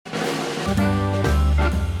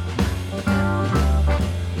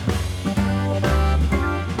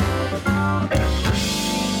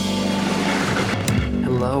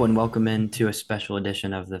Hello and welcome into a special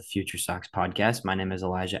edition of the FutureSox Podcast. My name is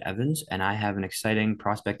Elijah Evans, and I have an exciting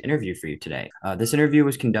prospect interview for you today. This interview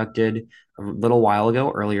was conducted a little while ago,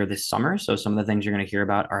 earlier this summer, so some of the things you're going to hear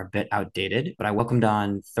about are a bit outdated. But I welcomed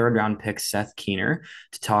on third-round pick Seth Keener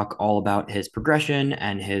to talk all about his progression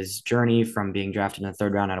and his journey from being drafted in the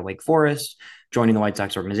third round out of Wake Forest, joining the White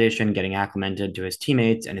Sox organization, getting acclimated to his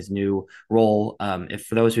teammates and his new role. If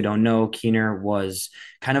for those who don't know, Keener was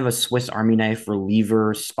kind of a Swiss Army knife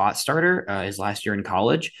reliever spot starter his last year in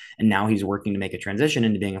college. And now he's working to make a transition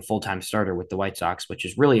into being a full-time starter with the White Sox, which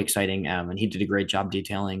is really exciting. And he did a great job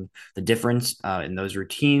detailing the difference in those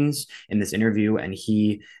routines in this interview. And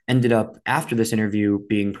he ended up, after this interview,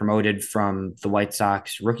 being promoted from the White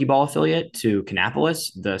Sox rookie ball affiliate to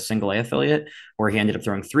Kannapolis, the single A affiliate, where he ended up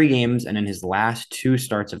throwing 3 games. And in his last 2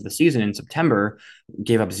 starts of the season in September,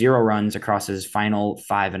 gave up 0 runs across his final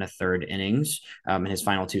 5 1/3 innings in his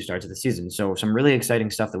final 2 starts of the season. So some really exciting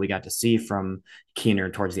stuff that we got to see from Keener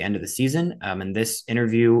towards the end of the season. And this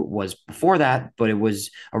interview was before that, but it was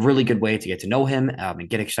a really good way to get to know him and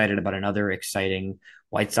get excited about another exciting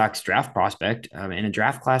White Sox draft prospect in a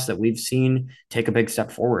draft class that we've seen take a big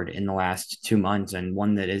step forward in the last 2 months, and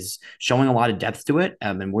one that is showing a lot of depth to it.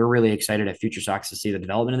 And we're really excited at Future Sox to see the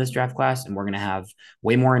development of this draft class, and we're going to have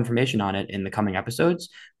way more information on it in the coming episodes.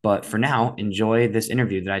 But for now, enjoy this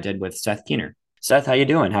interview that I did with Seth Keener. Seth, how you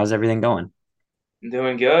doing? How's everything going? I'm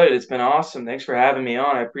doing good. It's been awesome. Thanks for having me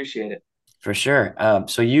on. I appreciate it. For sure.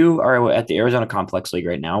 So you are at the Arizona Complex League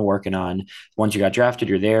right now, working on once you got drafted,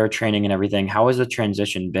 you're there, training and everything. How has the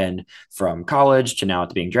transition been from college to now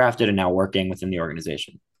to being drafted and now working within the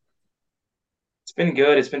organization? It's been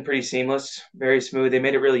good. It's been pretty seamless, very smooth. They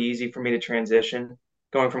made it really easy for me to transition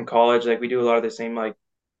going from college. Like we do a lot of the same like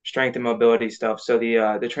strength and mobility stuff. So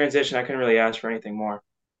the transition, I couldn't really ask for anything more.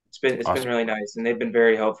 It's been Awesome. really nice, and they've been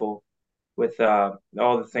very helpful with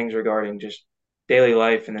all the things regarding just daily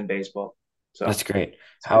life and then baseball. That's So great.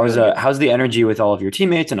 it's been really good. How's the energy with all of your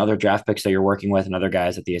teammates and other draft picks that you're working with and other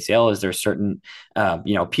guys at the ACL? Is there certain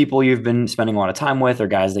people you've been spending a lot of time with or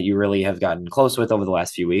guys that you really have gotten close with over the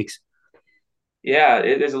last few weeks? Yeah,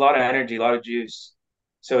 there's a lot of energy, a lot of juice.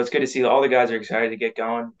 So it's good to see all the guys are excited to get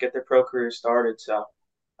going, get their pro career started. So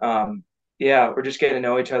Um, yeah, we're just getting to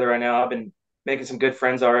know each other right now. I've been making some good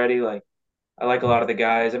friends already. Like I like a lot of the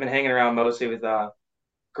guys. I've been hanging around mostly with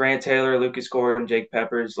Grant Taylor, Lucas Gordon, Jake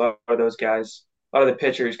Peppers, a lot of those guys, a lot of the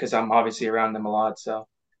pitchers because I'm obviously around them a lot. So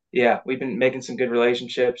yeah, we've been making some good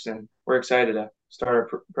relationships, and we're excited to start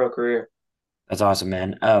our pro career. That's awesome,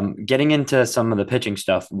 man. Getting into some of the pitching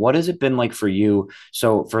stuff, what has it been like for you?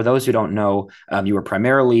 So, for those who don't know, you were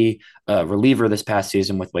primarily a reliever this past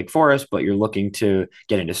season with Wake Forest, but you're looking to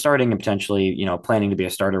get into starting and potentially, planning to be a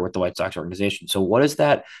starter with the White Sox organization. So, what has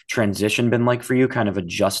that transition been like for you? Kind of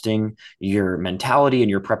adjusting your mentality and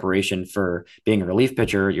your preparation for being a relief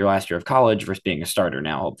pitcher your last year of college versus being a starter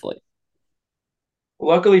now, hopefully.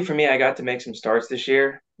 Luckily for me, I got to make some starts this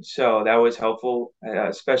year, so that was helpful,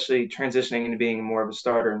 especially transitioning into being more of a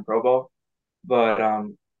starter in pro ball. But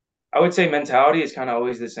I would say mentality is kind of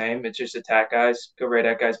always the same. It's just attack guys, go right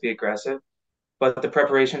at guys, be aggressive. But the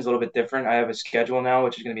preparation is a little bit different. I have a schedule now,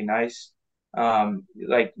 which is going to be nice,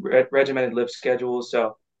 like regimented lift schedule.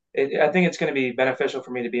 So I think it's going to be beneficial for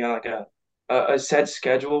me to be on like a set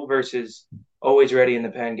schedule versus always ready in the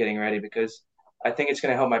pen, getting ready, because I think it's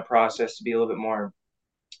going to help my process to be a little bit more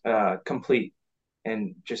complete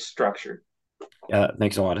and just structured. Yeah, that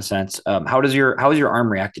makes a lot of sense. How has your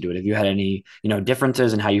arm reacted to it? Have you had any,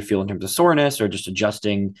 differences in how you feel in terms of soreness or just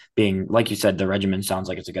adjusting, being like you said, the regimen sounds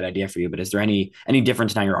like it's a good idea for you, but is there any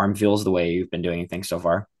difference in how your arm feels the way you've been doing things so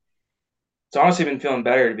far? It's honestly been feeling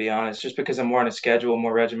better, to be honest, just because I'm more on a schedule,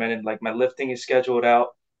 more regimented. Like my lifting is scheduled out,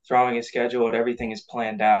 throwing is scheduled, everything is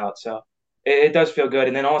planned out. So it does feel good.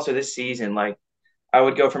 And then also this season, like I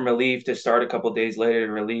would go from relief to start a couple of days later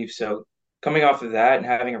to relief. So coming off of that and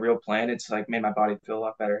having a real plan, it's like made my body feel a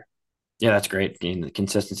lot better. Yeah, that's great. The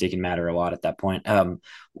consistency can matter a lot at that point. Yeah.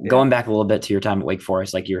 Going back a little bit to your time at Wake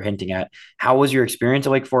Forest, like you were hinting at, how was your experience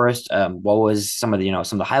at Wake Forest? What was some of the,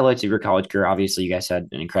 some of the highlights of your college career? Obviously, you guys had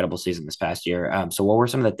an incredible season this past year. So what were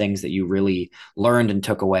some of the things that you really learned and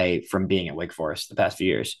took away from being at Wake Forest the past few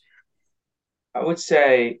years? I would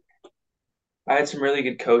say I had some really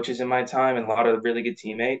good coaches in my time and a lot of really good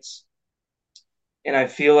teammates. And I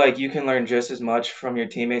feel like you can learn just as much from your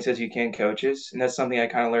teammates as you can coaches. And that's something I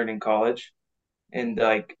kind of learned in college. And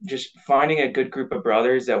like just finding a good group of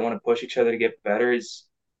brothers that want to push each other to get better is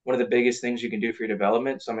one of the biggest things you can do for your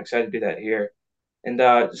development. So I'm excited to do that here. And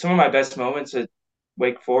some of my best moments at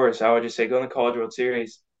Wake Forest, I would just say go in the College World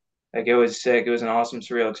Series. Like it was sick. It was an awesome,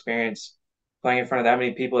 surreal experience playing in front of that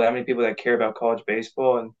many people that care about college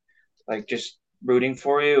baseball and like just rooting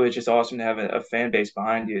for you. It's just awesome to have a fan base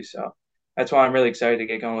behind you. So that's why I'm really excited to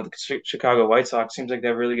get going with the Chicago White Sox. Seems like they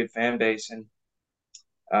have a really good fan base, and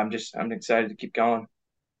I'm excited to keep going.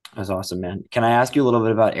 That's awesome, man. Can I ask you a little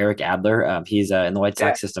bit about Eric Adler? He's in the White Yeah,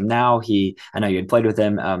 Sox system now. I know you had played with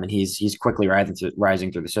him, and he's quickly rising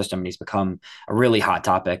through the system. And he's become a really hot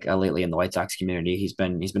topic lately in the White Sox community. He's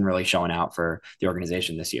been really showing out for the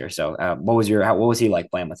organization this year. So, what was he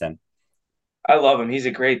like playing with him? I love him. He's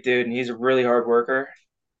a great dude, and he's a really hard worker.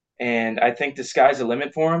 And I think the sky's the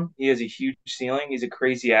limit for him. He has a huge ceiling. He's a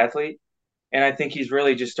crazy athlete. And I think he's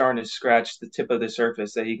really just starting to scratch the tip of the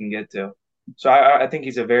surface that he can get to. So I think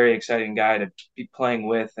he's a very exciting guy to be playing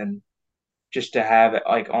with and just to have it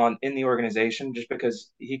like on in the organization, just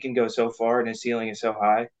because he can go so far and his ceiling is so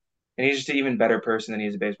high. And he's just an even better person than he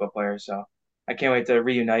is a baseball player. So I can't wait to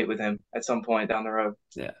reunite with him at some point down the road.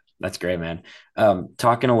 Yeah, that's great, man.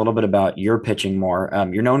 Talking a little bit about your pitching more.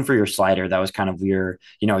 You're known for your slider. That was kind of your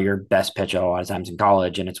best pitch a lot of times in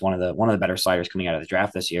college, and it's one of the better sliders coming out of the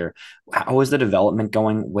draft this year. How is the development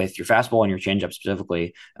going with your fastball and your changeup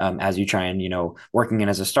specifically? As you try and working in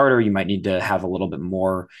as a starter, you might need to have a little bit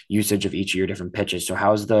more usage of each of your different pitches. So,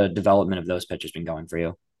 how's the development of those pitches been going for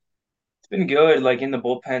you? It's been good. Like in the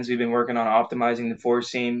bullpens, we've been working on optimizing the four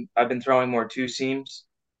seam. I've been throwing more two seams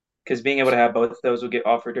because being able to have both of those will get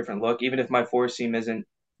offer a different look. Even if my four seam isn't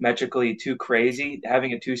metrically too crazy,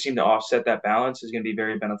 having a two seam to offset that balance is going to be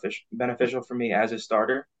very beneficial for me as a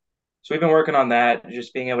starter. So we've been working on that,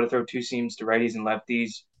 just being able to throw two seams to righties and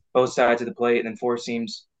lefties, both sides of the plate, and then four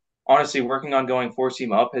seams. Honestly, working on going four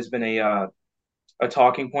seam up has been a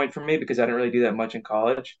talking point for me because I didn't really do that much in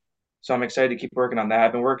college. So I'm excited to keep working on that.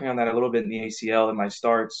 I've been working on that a little bit in the ACL in my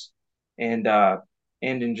starts and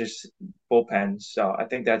and in just bullpens. So I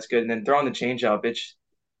think that's good. And then throwing the changeup,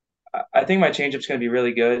 I think my changeup's going to be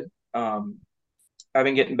really good. I've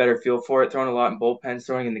been getting better feel for it, throwing a lot in bullpens,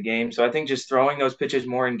 throwing in the game. So I think just throwing those pitches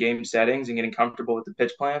more in game settings and getting comfortable with the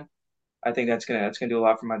pitch plan, I think that's gonna do a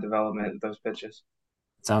lot for my development of those pitches.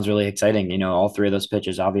 Sounds really exciting. All three of those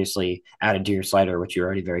pitches obviously added to your slider, which you're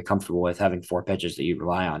already very comfortable with. Having four pitches that you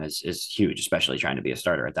rely on is huge, especially trying to be a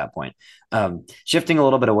starter at that point. Shifting a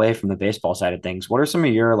little bit away from the baseball side of things, what are some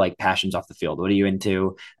of your like passions off the field? What are you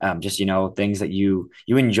into? Just things that you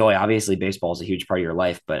enjoy. Obviously, baseball is a huge part of your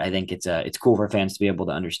life, but I think it's cool for fans to be able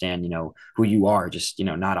to understand who you are, just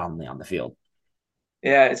not only on the field.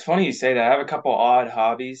 Yeah, it's funny you say that. I have a couple odd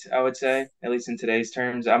hobbies, I would say, at least in today's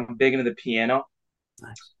terms. I'm big into the piano.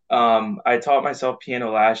 Nice. I taught myself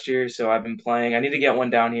piano last year, so I've been playing. I need to get one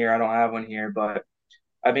down here. I don't have one here, but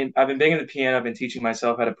I've been big into the piano. I've been teaching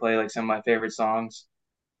myself how to play like some of my favorite songs.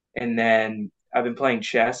 And then I've been playing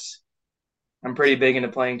chess. I'm pretty big into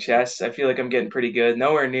playing chess. I feel like I'm getting pretty good.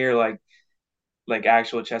 Nowhere near like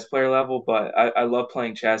actual chess player level, but I love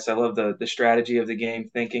playing chess. I love the strategy of the game,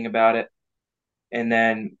 thinking about it. And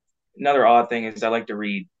then another odd thing is I like to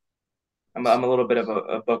read. I'm a little bit of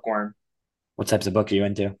a bookworm. What types of book are you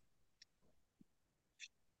into?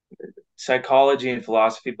 Psychology and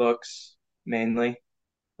philosophy books mainly.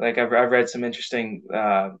 Like I've read some interesting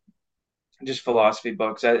just philosophy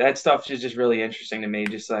books. That stuff is just really interesting to me.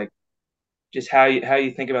 Just like just how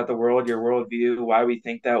you think about the world, your worldview, why we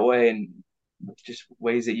think that way, and just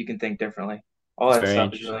ways that you can think differently. All It's that very stuff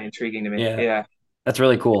is interesting. really intriguing to me. Yeah. Yeah, That's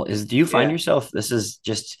really cool. Do you find yeah. yourself, this is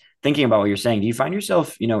just thinking about what you're saying, do you find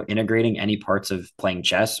yourself, integrating any parts of playing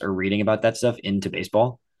chess or reading about that stuff into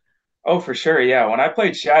baseball? Oh, for sure. Yeah. When I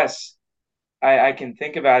play chess, I can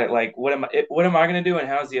think about it like what am I going to do and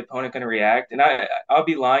how's the opponent going to react? And I'll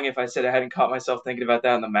be lying if I said I hadn't caught myself thinking about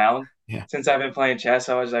that on the mound. Yeah. Since I've been playing chess,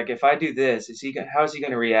 I was like, if I do this, how's he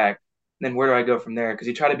going to react? And then where do I go from there? Because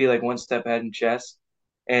you try to be like one step ahead in chess,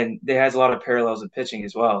 and it has a lot of parallels with pitching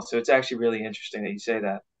as well. So it's actually really interesting that you say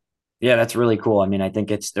that. Yeah, that's really cool. I mean, I think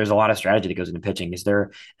there's a lot of strategy that goes into pitching. Is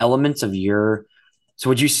there elements of so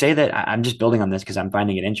would you say that I'm just building on this because I'm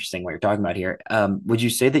finding it interesting what you're talking about here. Would you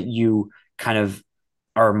say that you kind of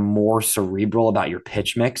are more cerebral about your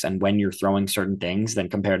pitch mix and when you're throwing certain things than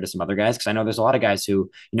compared to some other guys? Because I know there's a lot of guys who,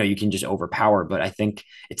 you can just overpower, but I think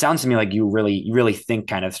it sounds to me like you really think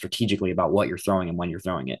kind of strategically about what you're throwing and when you're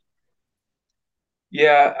throwing it.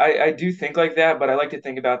 Yeah, I do think like that, but I like to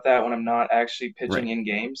think about that when I'm not actually pitching Right. in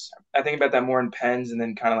games. I think about that more in pens and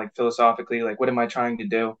then kind of like philosophically, like what am I trying to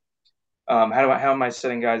do? How am I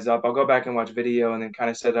setting guys up? I'll go back and watch video and then kind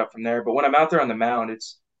of set it up from there. But when I'm out there on the mound,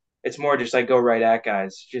 it's more just like go right at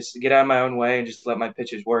guys, just get out of my own way and just let my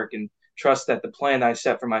pitches work and trust that the plan I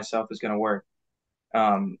set for myself is going to work.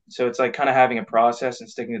 So it's like kind of having a process and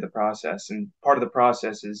sticking to the process. And part of the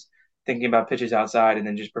process is thinking about pitches outside and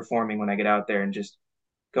then just performing when I get out there and just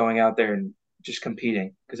going out there and just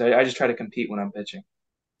competing because I just try to compete when I'm pitching.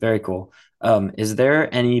 Very cool. Is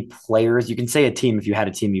there any players, you can say a team if you had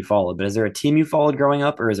a team you followed, but is there a team you followed growing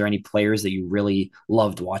up, or is there any players that you really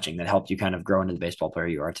loved watching that helped you kind of grow into the baseball player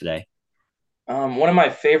you are today? One of my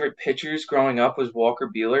favorite pitchers growing up was Walker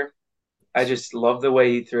Buehler. I just loved the way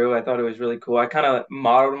he threw. I thought it was really cool. I kind of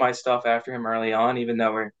modeled my stuff after him early on, even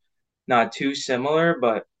though we're not too similar,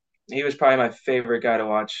 but he was probably my favorite guy to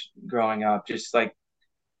watch growing up. Just like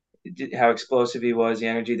how explosive he was, the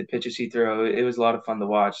energy, the pitches he threw. It was a lot of fun to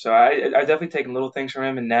watch. So I definitely taken little things from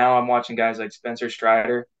him, and now I'm watching guys like Spencer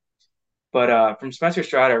Strider. But from Spencer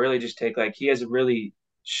Strider, I really just take like he has a really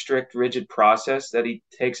strict, rigid process that he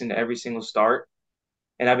takes into every single start,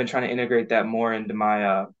 and I've been trying to integrate that more into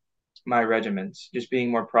my regimens, just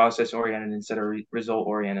being more process oriented instead of result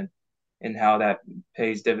oriented, and how that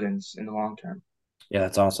pays dividends in the long term. Yeah,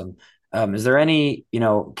 that's awesome. Is there any,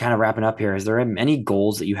 kind of wrapping up here, is there any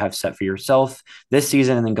goals that you have set for yourself this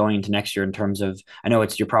season and then going into next year in terms of, I know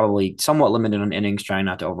you're probably somewhat limited on innings, trying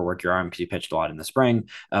not to overwork your arm because you pitched a lot in the spring.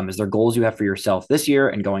 Is there goals you have for yourself this year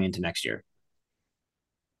and going into next year?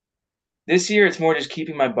 This year, it's more just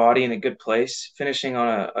keeping my body in a good place, finishing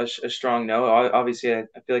on a strong note. Obviously, I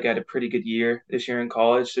feel like I had a pretty good year this year in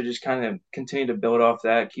college, so just kind of continue to build off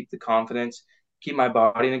that, keep the confidence, keep my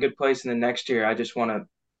body in a good place. And then next year, I just want to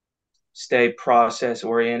stay process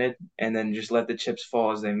oriented and then just let the chips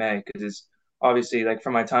fall as they may. Because it's obviously like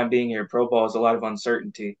for my time being here, pro ball is a lot of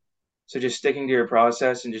uncertainty. So just sticking to your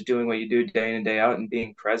process and just doing what you do day in and day out and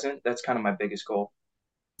being present, that's kind of my biggest goal.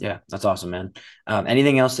 Yeah, that's awesome, man.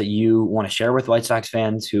 Anything else that you want to share with White Sox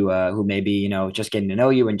fans who maybe just getting to know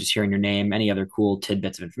you and just hearing your name? Any other cool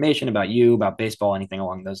tidbits of information about you, about baseball, anything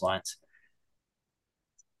along those lines?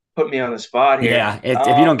 Put me on the spot here. Yeah,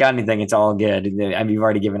 if you don't got anything, it's all good. I mean, you've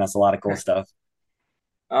already given us a lot of cool stuff.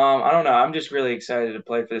 I don't know. I'm just really excited to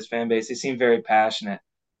play for this fan base. They seem very passionate,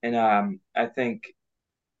 and I think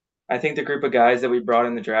the group of guys that we brought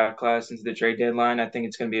in the draft class into the trade deadline. I think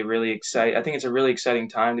it's going to be a really exciting. I think it's a really exciting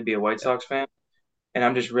time to be a White Yeah, Sox fan, and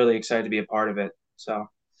I'm just really excited to be a part of it. So,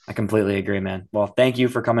 I completely agree, man. Well, thank you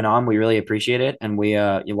for coming on. We really appreciate it, and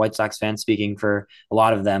you White Sox fans, speaking for a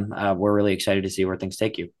lot of them, we're really excited to see where things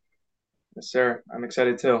take you. yes, sir. I'm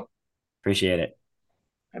excited too. Appreciate it.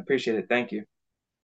 I appreciate it. Thank you.